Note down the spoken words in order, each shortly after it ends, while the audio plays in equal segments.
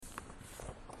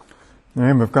In the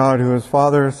name of God, who is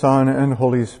Father, Son, and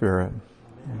Holy Spirit.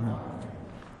 Amen.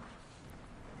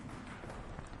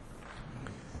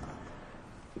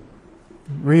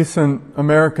 Recent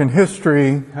American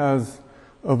history has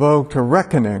evoked a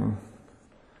reckoning.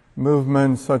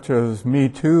 Movements such as Me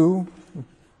Too,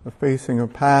 the facing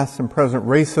of past and present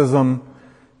racism,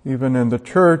 even in the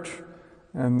church,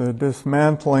 and the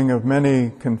dismantling of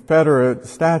many Confederate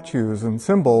statues and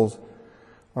symbols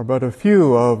are but a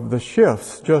few of the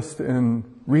shifts just in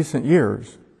recent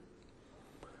years.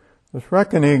 This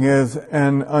reckoning is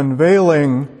an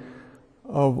unveiling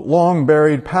of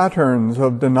long-buried patterns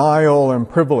of denial and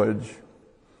privilege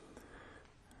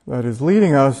that is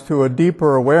leading us to a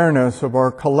deeper awareness of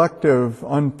our collective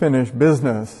unfinished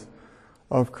business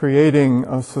of creating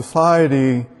a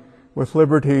society with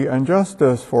liberty and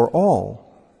justice for all.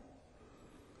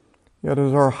 Yet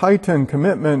as our heightened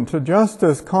commitment to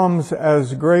justice comes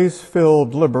as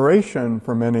grace-filled liberation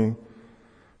for many,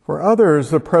 for others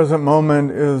the present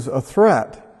moment is a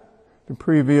threat to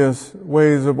previous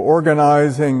ways of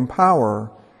organizing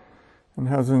power and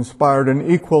has inspired an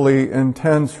equally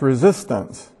intense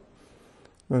resistance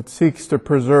that seeks to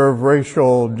preserve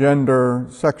racial, gender,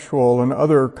 sexual, and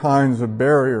other kinds of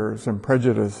barriers and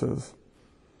prejudices.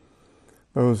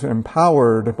 Those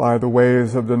empowered by the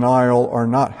ways of denial are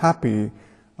not happy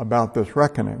about this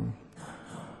reckoning.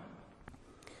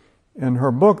 In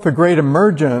her book, The Great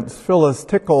Emergence, Phyllis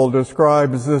Tickle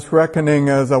describes this reckoning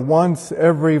as a once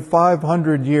every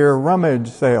 500-year rummage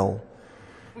sale,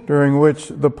 during which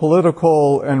the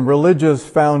political and religious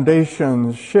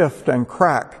foundations shift and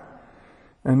crack,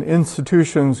 and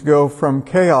institutions go from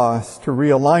chaos to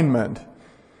realignment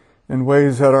in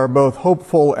ways that are both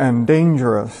hopeful and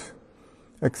dangerous,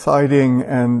 exciting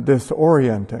and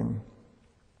disorienting.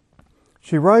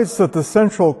 She writes that the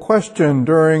central question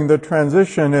during the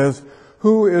transition is,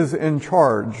 who is in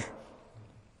charge?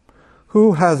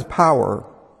 Who has power?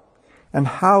 And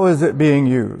how is it being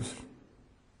used?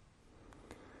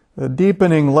 The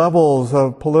deepening levels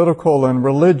of political and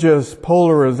religious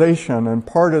polarization and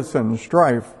partisan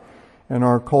strife in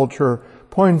our culture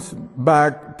points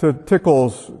back to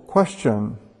Tickle's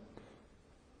question.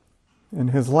 In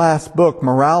his last book,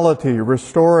 Morality,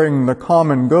 Restoring the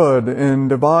Common Good in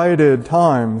Divided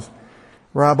Times,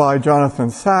 Rabbi Jonathan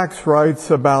Sacks writes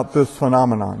about this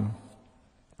phenomenon.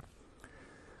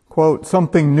 Quote,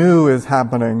 something new is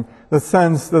happening, the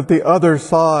sense that the other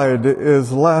side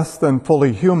is less than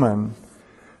fully human,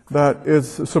 that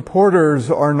its supporters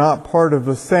are not part of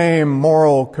the same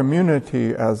moral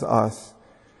community as us,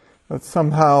 that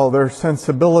somehow their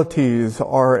sensibilities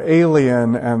are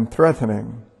alien and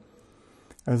threatening,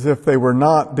 as if they were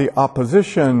not the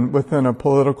opposition within a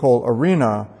political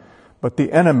arena, but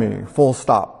the enemy, full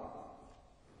stop.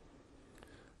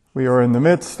 We are in the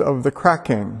midst of the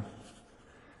cracking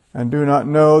and do not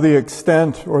know the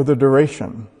extent or the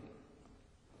duration.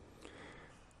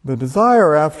 The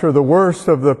desire after the worst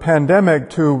of the pandemic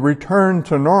to return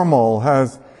to normal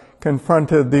has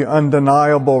confronted the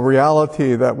undeniable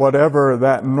reality that whatever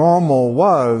that normal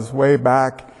was way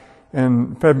back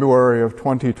in February of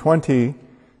 2020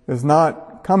 is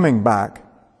not coming back,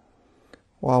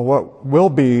 while what will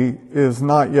be is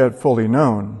not yet fully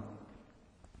known.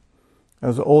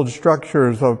 As old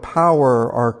structures of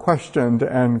power are questioned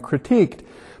and critiqued,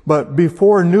 but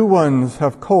before new ones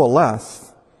have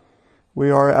coalesced, we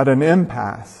are at an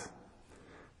impasse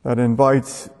that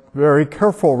invites very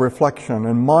careful reflection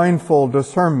and mindful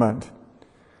discernment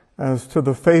as to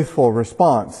the faithful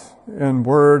response in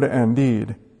word and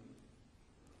deed.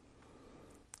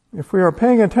 If we are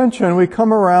paying attention, we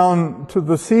come around to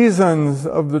the seasons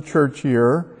of the church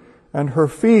year and her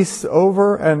feasts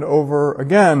over and over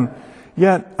again,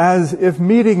 yet as if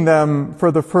meeting them for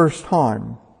the first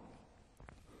time.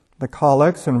 The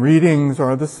collects and readings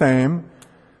are the same,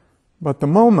 but the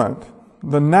moment,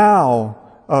 the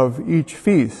now of each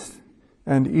feast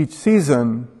and each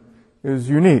season is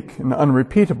unique and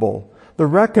unrepeatable. The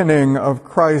reckoning of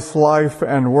Christ's life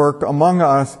and work among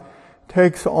us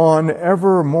takes on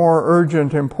ever more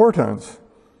urgent importance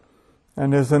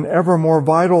and is an ever more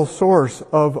vital source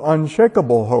of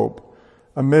unshakable hope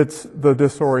amidst the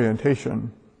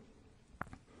disorientation.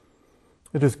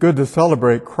 It is good to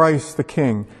celebrate Christ the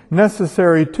King.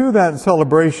 Necessary to that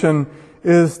celebration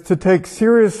is to take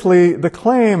seriously the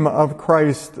claim of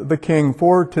Christ the King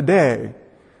for today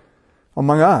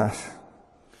among us,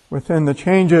 within the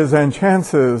changes and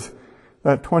chances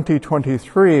that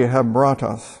 2023 have brought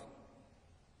us.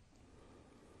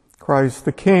 Christ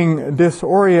the King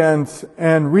disorients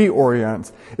and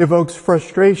reorients, evokes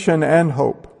frustration and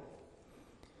hope.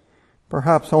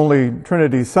 Perhaps only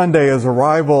Trinity Sunday's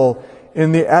arrival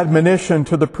in the admonition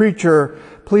to the preacher,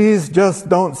 please just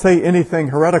don't say anything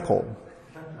heretical.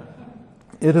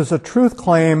 It is a truth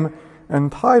claim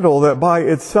and title that by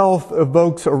itself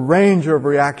evokes a range of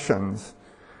reactions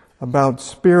about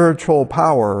spiritual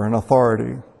power and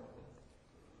authority.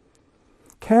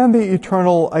 Can the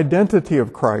eternal identity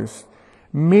of Christ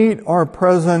meet our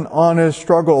present honest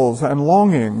struggles and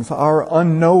longings, our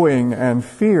unknowing and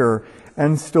fear,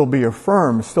 and still be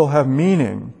affirmed, still have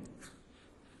meaning?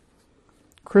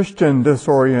 Christian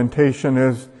disorientation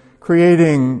is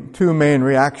creating two main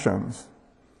reactions.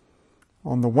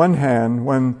 On the one hand,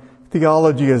 when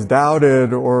theology is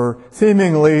doubted or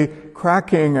seemingly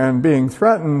cracking and being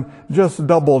threatened, just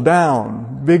double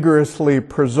down, vigorously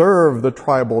preserve the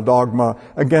tribal dogma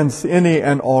against any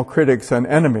and all critics and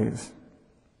enemies.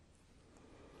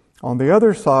 On the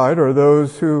other side are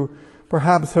those who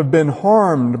perhaps have been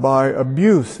harmed by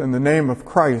abuse in the name of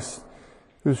Christ,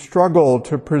 who struggle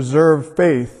to preserve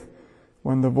faith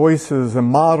when the voices and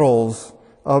models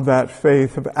of that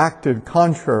faith have acted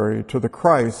contrary to the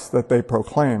Christ that they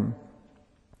proclaim.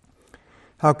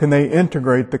 How can they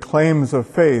integrate the claims of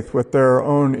faith with their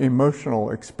own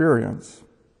emotional experience?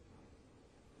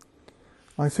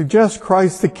 I suggest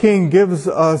Christ the King gives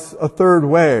us a third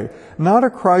way, not a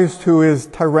Christ who is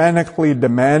tyrannically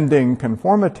demanding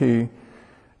conformity,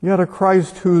 yet a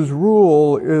Christ whose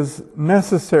rule is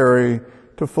necessary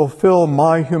to fulfill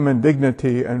my human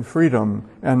dignity and freedom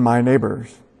and my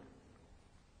neighbor's.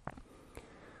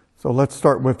 So let's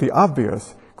start with the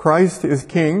obvious. Christ is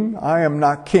King. I am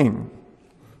not king.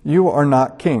 You are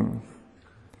not king.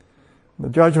 The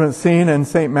judgment scene in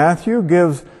St. Matthew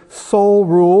gives sole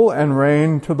rule and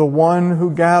reign to the one who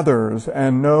gathers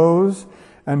and knows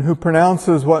and who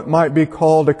pronounces what might be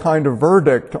called a kind of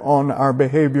verdict on our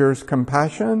behavior's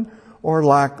compassion or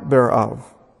lack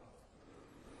thereof.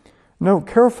 Note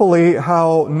carefully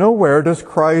how nowhere does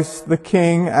Christ the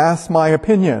King ask my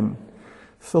opinion,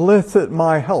 solicit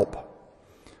my help,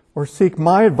 or seek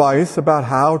my advice about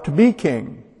how to be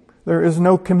king. There is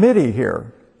no committee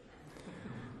here.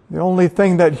 The only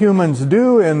thing that humans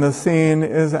do in the scene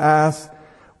is ask,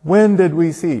 when did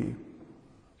we see?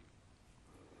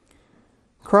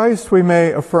 Christ, we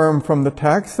may affirm from the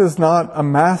text, is not a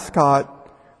mascot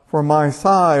for my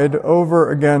side over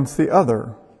against the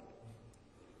other.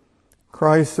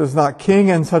 Christ is not king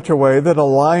in such a way that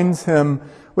aligns him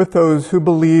with those who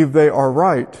believe they are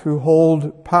right, who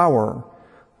hold power,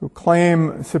 who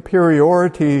claim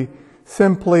superiority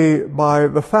simply by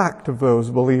the fact of those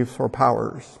beliefs or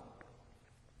powers.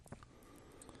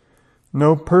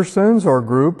 No persons or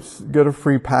groups get a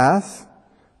free pass,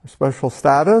 or special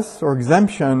status, or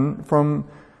exemption from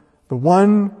the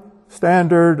one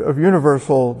standard of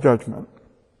universal judgment.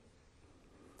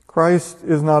 Christ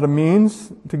is not a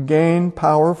means to gain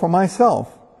power for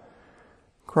myself.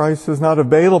 Christ is not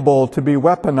available to be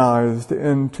weaponized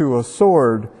into a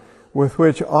sword with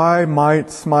which I might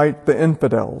smite the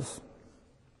infidels.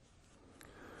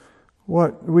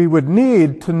 What we would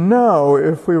need to know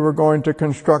if we were going to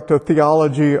construct a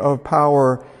theology of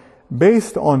power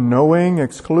based on knowing,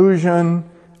 exclusion,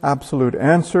 absolute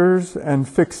answers, and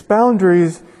fixed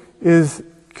boundaries is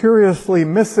curiously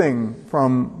missing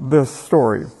from this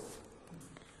story.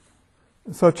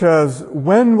 Such as,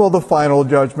 when will the final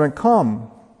judgment come?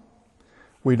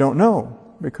 We don't know,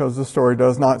 because the story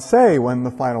does not say when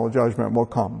the final judgment will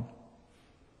come.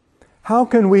 How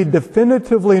can we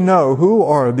definitively know who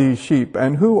are these sheep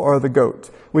and who are the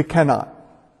goats? We cannot.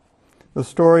 The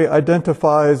story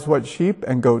identifies what sheep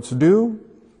and goats do,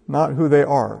 not who they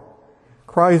are.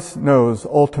 Christ knows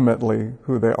ultimately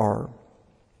who they are.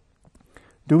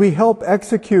 Do we help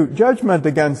execute judgment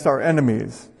against our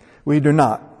enemies? We do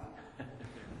not.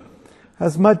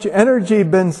 Has much energy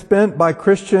been spent by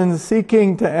Christians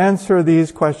seeking to answer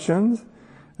these questions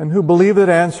and who believe that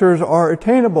answers are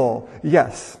attainable?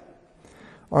 Yes.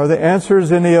 Are the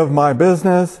answers any of my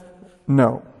business?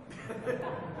 No.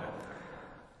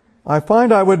 I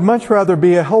find I would much rather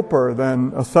be a helper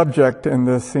than a subject in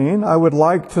this scene. I would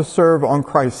like to serve on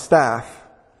Christ's staff.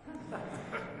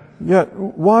 Yet,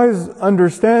 wise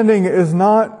understanding is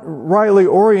not rightly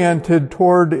oriented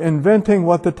toward inventing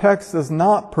what the text does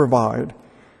not provide,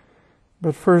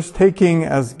 but first taking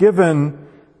as given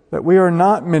that we are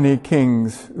not many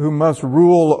kings who must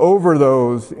rule over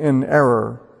those in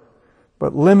error,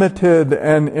 but limited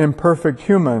and imperfect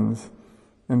humans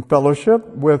in fellowship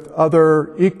with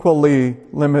other equally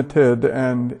limited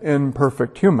and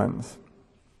imperfect humans.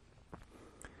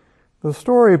 The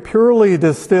story, purely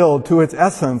distilled to its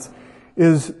essence,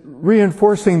 is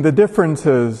reinforcing the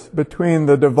differences between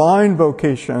the divine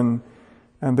vocation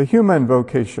and the human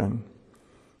vocation.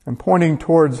 and pointing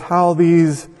towards how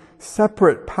these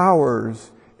separate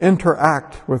powers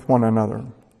interact with one another.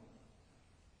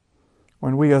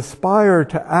 When we aspire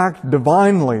to act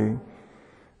divinely,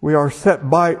 we are set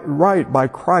right by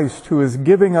Christ, who is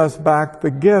giving us back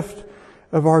the gift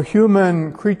of our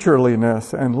human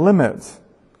creatureliness and limits.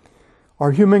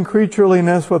 Our human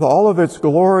creatureliness with all of its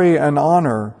glory and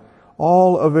honor,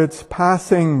 all of its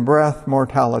passing breath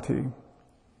mortality.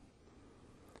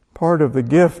 Part of the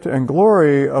gift and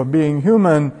glory of being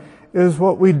human is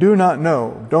what we do not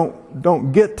know,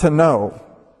 don't get to know,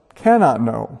 cannot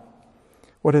know,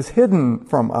 what is hidden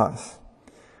from us,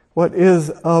 what is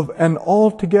of an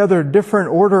altogether different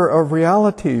order of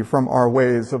reality from our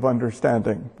ways of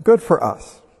understanding. Good for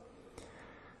us.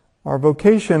 Our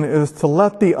vocation is to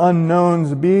let the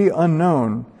unknowns be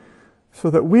unknown, so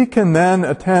that we can then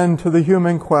attend to the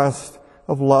human quest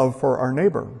of love for our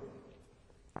neighbor.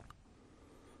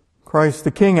 Christ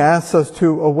the King asks us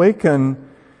to awaken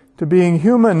to being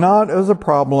human not as a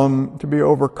problem to be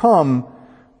overcome,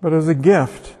 but as a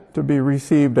gift to be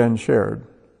received and shared.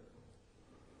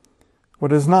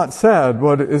 What is not said,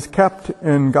 what is kept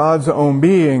in God's own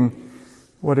being,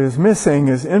 what is missing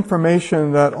is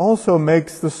information that also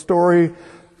makes the story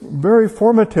very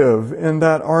formative, in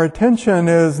that our attention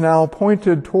is now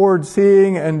pointed toward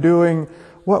seeing and doing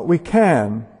what we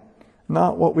can,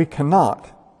 not what we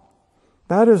cannot.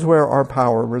 That is where our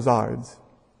power resides.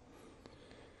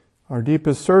 Our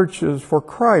deepest search is for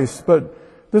Christ, but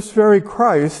this very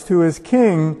Christ, who is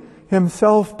King,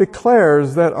 himself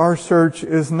declares that our search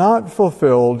is not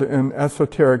fulfilled in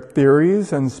esoteric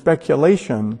theories and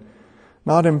speculation,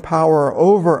 not in power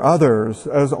over others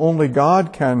as only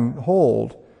God can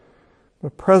hold,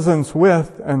 but presence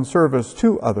with and service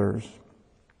to others.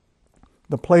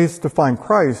 The place to find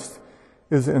Christ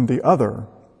is in the other.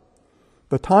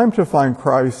 The time to find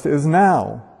Christ is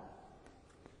now.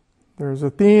 There's a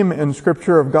theme in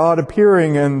Scripture of God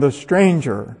appearing in the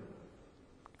stranger.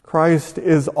 Christ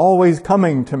is always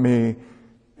coming to me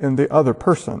in the other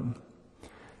person.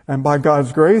 And by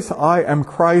God's grace, I am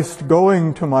Christ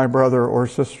going to my brother or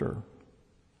sister.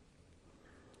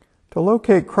 To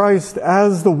locate Christ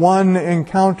as the one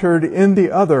encountered in the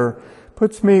other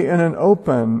puts me in an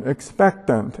open,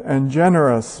 expectant, and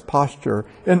generous posture.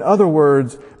 In other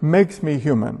words, makes me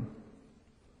human.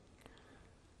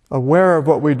 Aware of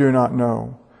what we do not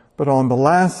know, but on the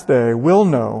last day will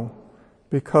know,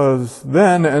 because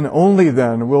then and only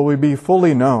then will we be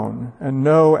fully known and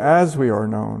know as we are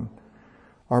known.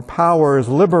 Our power is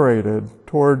liberated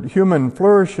toward human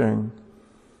flourishing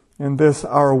in this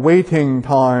our waiting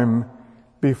time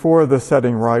before the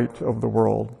setting right of the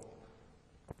world.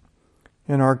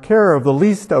 In our care of the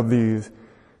least of these,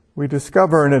 we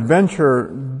discover an adventure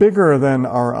bigger than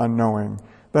our unknowing,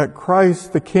 that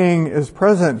Christ the King is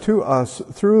present to us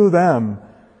through them,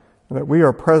 that we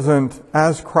are present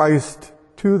as Christ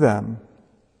to them.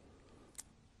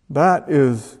 That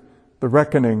is the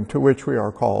reckoning to which we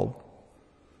are called.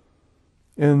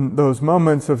 In those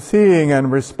moments of seeing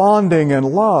and responding in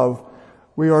love,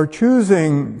 we are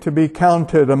choosing to be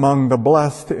counted among the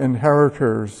blessed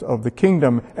inheritors of the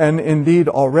kingdom, and indeed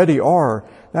already are.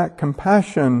 That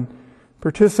compassion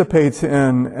participates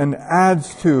in and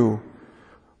adds to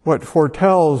what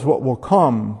foretells what will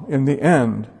come in the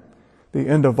end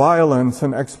of violence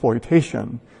and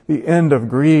exploitation, the end of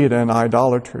greed and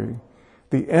idolatry,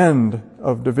 the end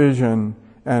of division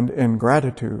and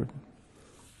ingratitude.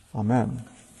 Amen.